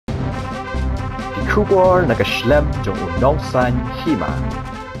Kubor naga Snem jong unongsan Hima.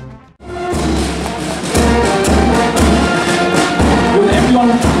 Will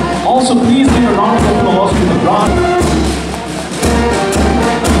everyone also please give a round of applause to the brand?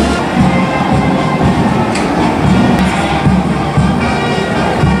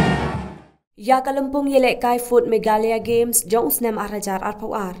 Ya Kalampung yelek kai food Meghalaya Games jong Snem arajar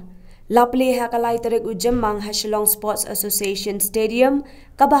arpawar. Lapli hakalai terik ujemang ha Shillong Sports Association Stadium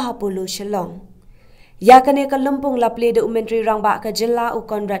kabahapulu Shillong. Ya kane Kalampung lapli de umentri rang ba ka jilla u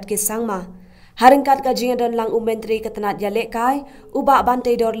Konrad ke sangma. Haringkat ka jingadan lang umentri ketenat yalek kai uba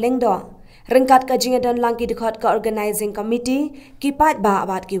bantai dor lengdo. Ringkat ka jingadan lang ki dekot ka organizing committee ki pat ba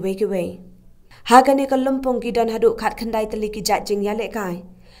abat ki we. Ha kane Kalampung ki don haduk khat khandai teli ki jat jing yalek kai.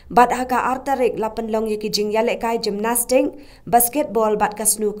 Bat haka artarik la Pynlong yaki jing yalek kai gymnastic, basketball bat ka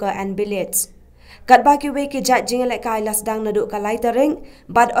snooker and billiards. Kat baki we ki jat jing yalek kai lasdang naduk ka laitering,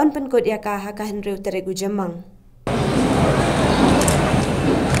 bat on penkut yaka haka henriu terigu jemang.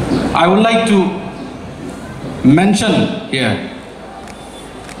 I would like to mention here,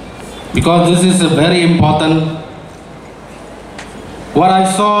 because this is a very important, what I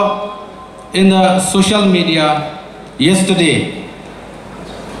saw in the social media yesterday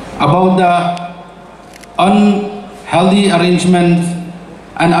about the unhealthy arrangements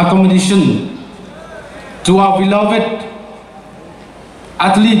and accommodation to our beloved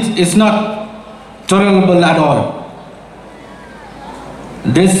athletes is not tolerable at all.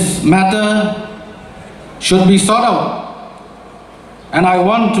 This matter should be sought out, and I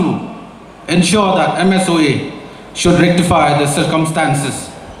want to ensure that MSOA should rectify the circumstances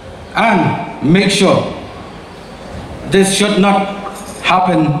and make sure this should not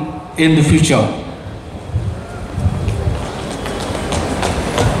happen in the future.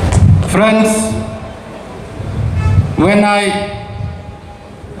 Friends, when I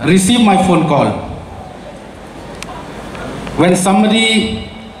receive my phone call, when somebody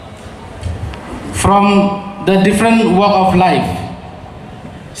from the different walk of life,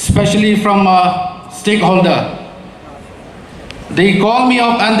 especially from a stakeholder, they call me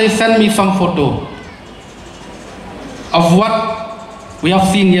up and they send me some photo of what we have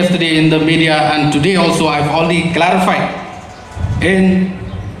seen yesterday in the media, and today also I've already clarified in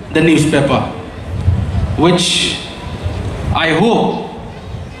the newspaper, which I hope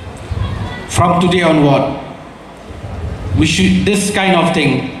from today onward this kind of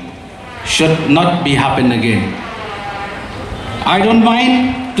thing should not be happen again. I don't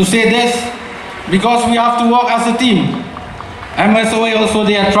mind to say this because we have to work as a team. MSOA also,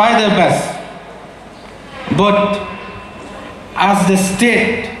 they have tried their best, but as the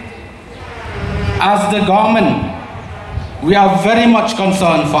state, as the government, we are very much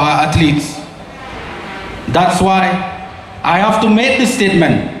concerned for our athletes. That's why I have to make this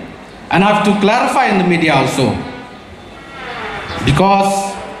statement and I have to clarify in the media also.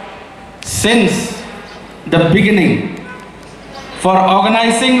 Because since the beginning, for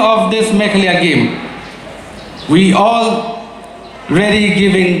organizing of this Meghalaya game, we all ready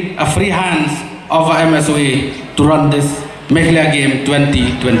giving a free hands of our MSOA to run this Meghalaya Game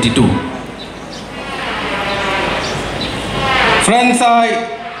 2022. Friends, I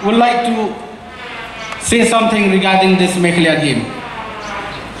would like to say something regarding this Meghalaya Game.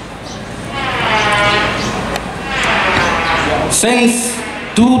 Since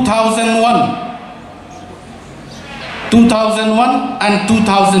 2001 and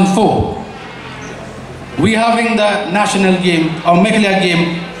 2004, we having the national game or Meghalaya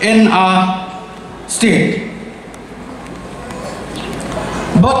Game in our state.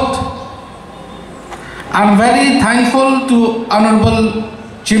 But I'm very thankful to Honorable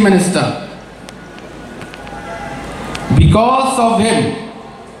Chief Minister. Because of him,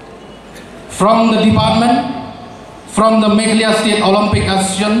 from the department, from the Meghalaya State Olympic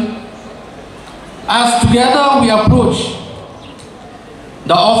Association, as together we approach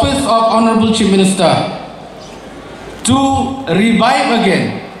the office of Honorable Chief Minister to revive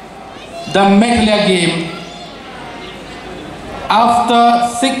again the Meghalaya Game.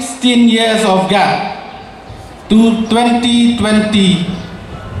 After 16 years of gap, to 2020,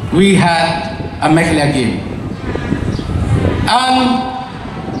 we had a Meghalaya Game.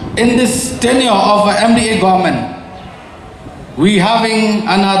 And in this tenure of the MDA government, we having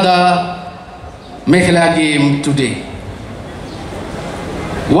another Meghalaya Game today.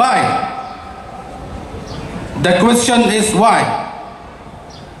 Why? The question is why?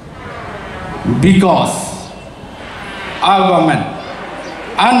 Because our government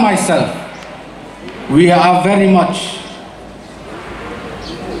and myself, we are very much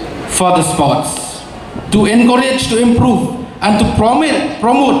for the sports, to encourage, to improve, and to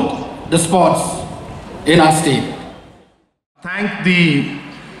promote the sports in our state. Thank the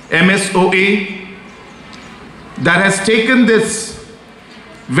MSOA that has taken this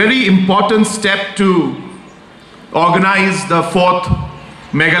very important step to organize the 4th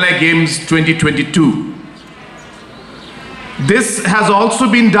Meghalaya Games 2022. This has also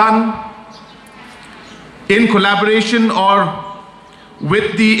been done in collaboration or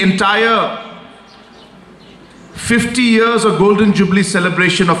with the entire 50 years of Golden Jubilee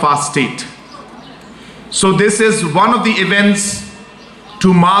celebration of our state. So this is one of the events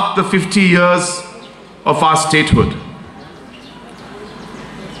to mark the 50 years of our statehood.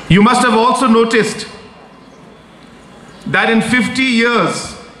 You must have also noticed that in 50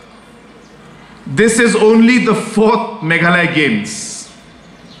 years, this is only the 4th Meghalaya Games.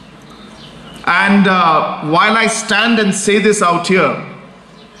 And while I stand and say this out here,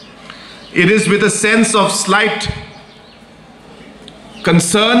 it is with a sense of slight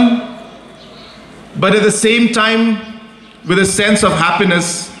concern, but at the same time with a sense of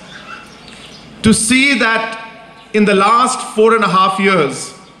happiness to see that in the last 4.5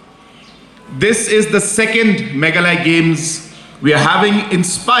 years, this is the 2nd Meghalaya Games we are having in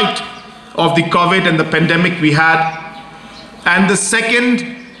spite of the COVID and the pandemic we had, and the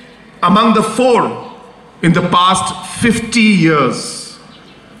 2nd among the 4 in the past 50 years.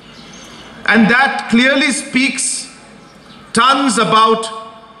 And that clearly speaks tons about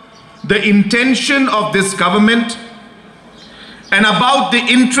the intention of this government and about the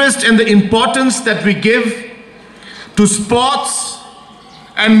interest and the importance that we give to sports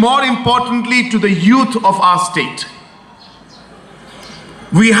and more importantly to the youth of our state.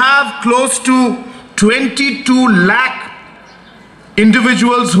 We have close to 22 lakh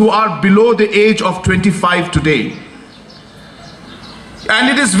individuals who are below the age of 25 today. And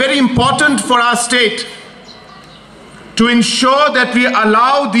it is very important for our state to ensure that we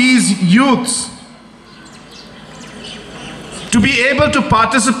allow these youths to be able to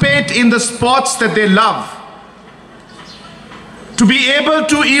participate in the sports that they love, to be able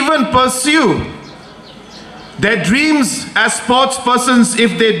to even pursue their dreams as sports persons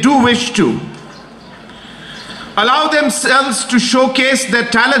if they do wish to, allow themselves to showcase their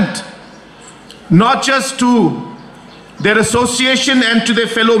talent, not just to their association and to their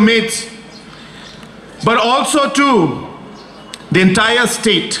fellow mates, but also to the entire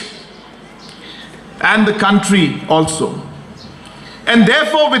state and the country also. And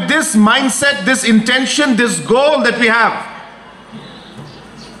therefore, with this mindset, this intention, this goal that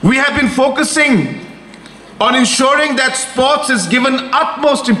we have been focusing on ensuring that sports is given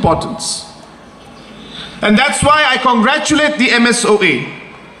utmost importance. And that's why I congratulate the MSOA.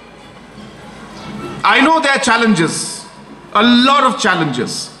 I know there are challenges, a lot of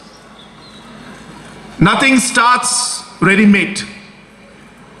challenges. Nothing starts ready-made.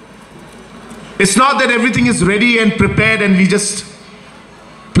 It's not that everything is ready and prepared and we just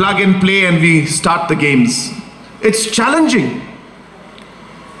plug and play and we start the games. It's challenging.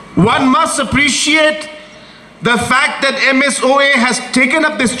 One must appreciate the fact that MSOA has taken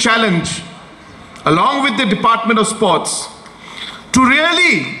up this challenge along with the Department of Sports to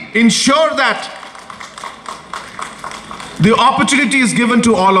really ensure that the opportunity is given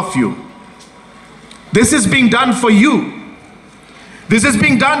to all of you. This is being done for you. This is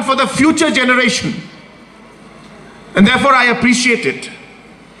being done for the future generation. And therefore I appreciate it.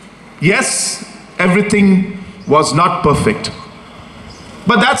 Yes, everything was not perfect.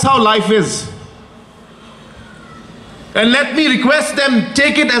 But that's how life is. And let me request them,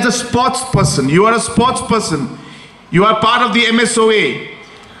 take it as a sports person. You are a sports person. You are part of the MSOA.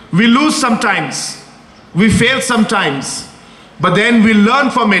 We lose sometimes. We fail sometimes. But then we learn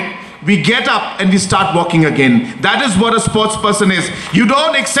from it. We get up and we start walking again. That is what a sports person is. You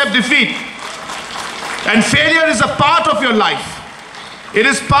don't accept defeat. And failure is a part of your life. It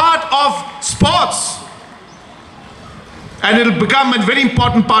is part of sports. And it will become a very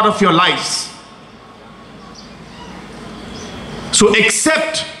important part of your lives. So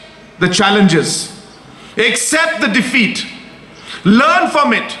accept the challenges. Accept the defeat. Learn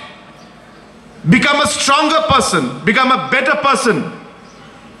from it. Become a stronger person. Become a better person.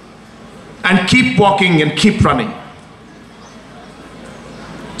 And keep walking and keep running.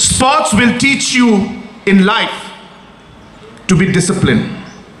 Sports will teach you in life to be disciplined.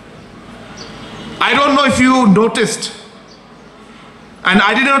 I don't know if you noticed, and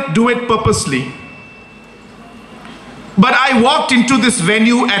I did not do it purposely, but I walked into this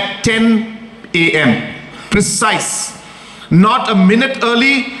venue at 10 a.m. precise. Not a minute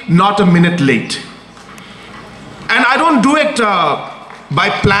early, not a minute late. And I don't do it by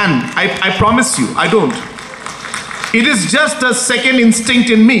plan. I promise you, I don't. It is just a second instinct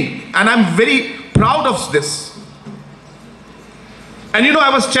in me. And I'm very proud of this. And you know, I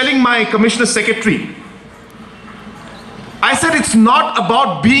was telling my Commissioner Secretary, I said it's not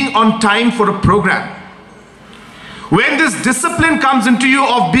about being on time for a program. When this discipline comes into you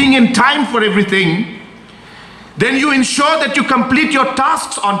of being in time for everything, then you ensure that you complete your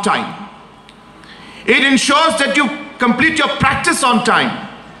tasks on time. It ensures that you complete your practice on time.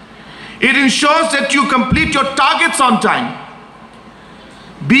 It ensures that you complete your targets on time.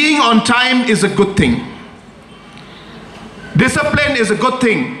 Being on time is a good thing. Discipline is a good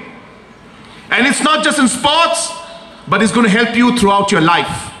thing. And it's not just in sports, but it's going to help you throughout your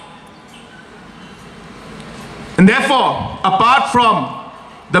life. And therefore, apart from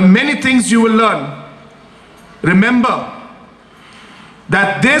the many things you will learn, remember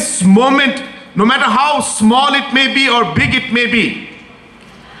that this moment, no matter how small it may be or big it may be,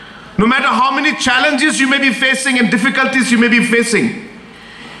 no matter how many challenges you may be facing and difficulties you may be facing,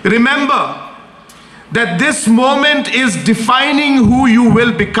 remember that this moment is defining who you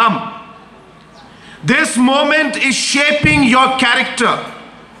will become. This moment is shaping your character.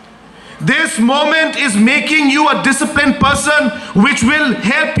 This moment is making you a disciplined person, which will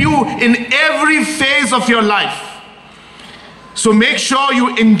help you in every phase of your life. So make sure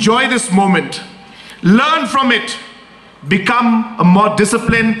you enjoy this moment. Learn from it. Become a more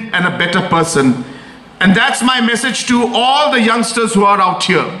disciplined and a better person. And that's my message to all the youngsters who are out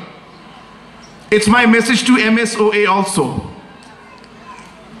here. It's my message to MSOA also.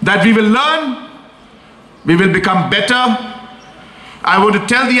 That we will learn, we will become better. I want to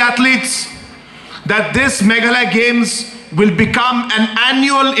tell the athletes that this Meghalaya Games will become an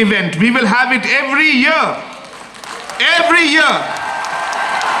annual event. We will have it every year. Every year.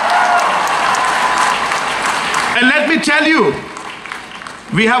 And let me tell you,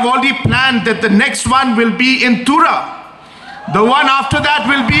 we have already planned that the next one will be in Tura. The one after that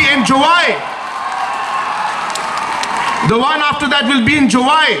will be in Jawai. The one after that will be in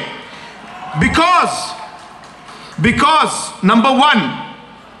Jawai. Because number one,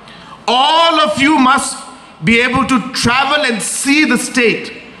 all of you must be able to travel and see the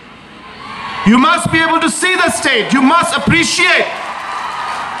state. You must be able to see the state. You must appreciate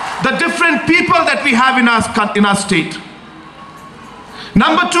the different people that we have in our state.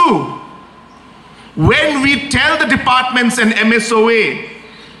 Number two, when we tell the departments and MSOA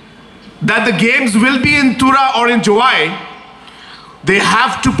that the games will be in Tura or in Jawai, they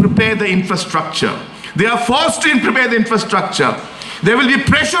have to prepare the infrastructure. They are forced to prepare the infrastructure. There will be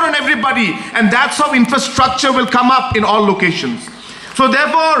pressure on everybody, and that's how infrastructure will come up in all locations. So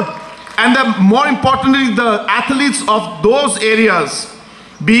therefore, more importantly, the athletes of those areas,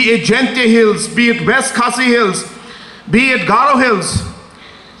 be it Gente Hills, be it West Khasi Hills, be it Garo Hills,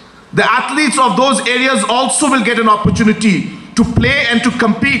 the athletes of those areas also will get an opportunity to play and to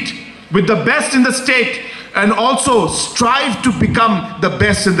compete with the best in the state and also strive to become the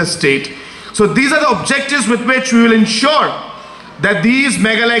best in the state. So these are the objectives with which we will ensure that these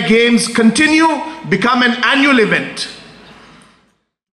Meghalaya Games continue, become an annual event.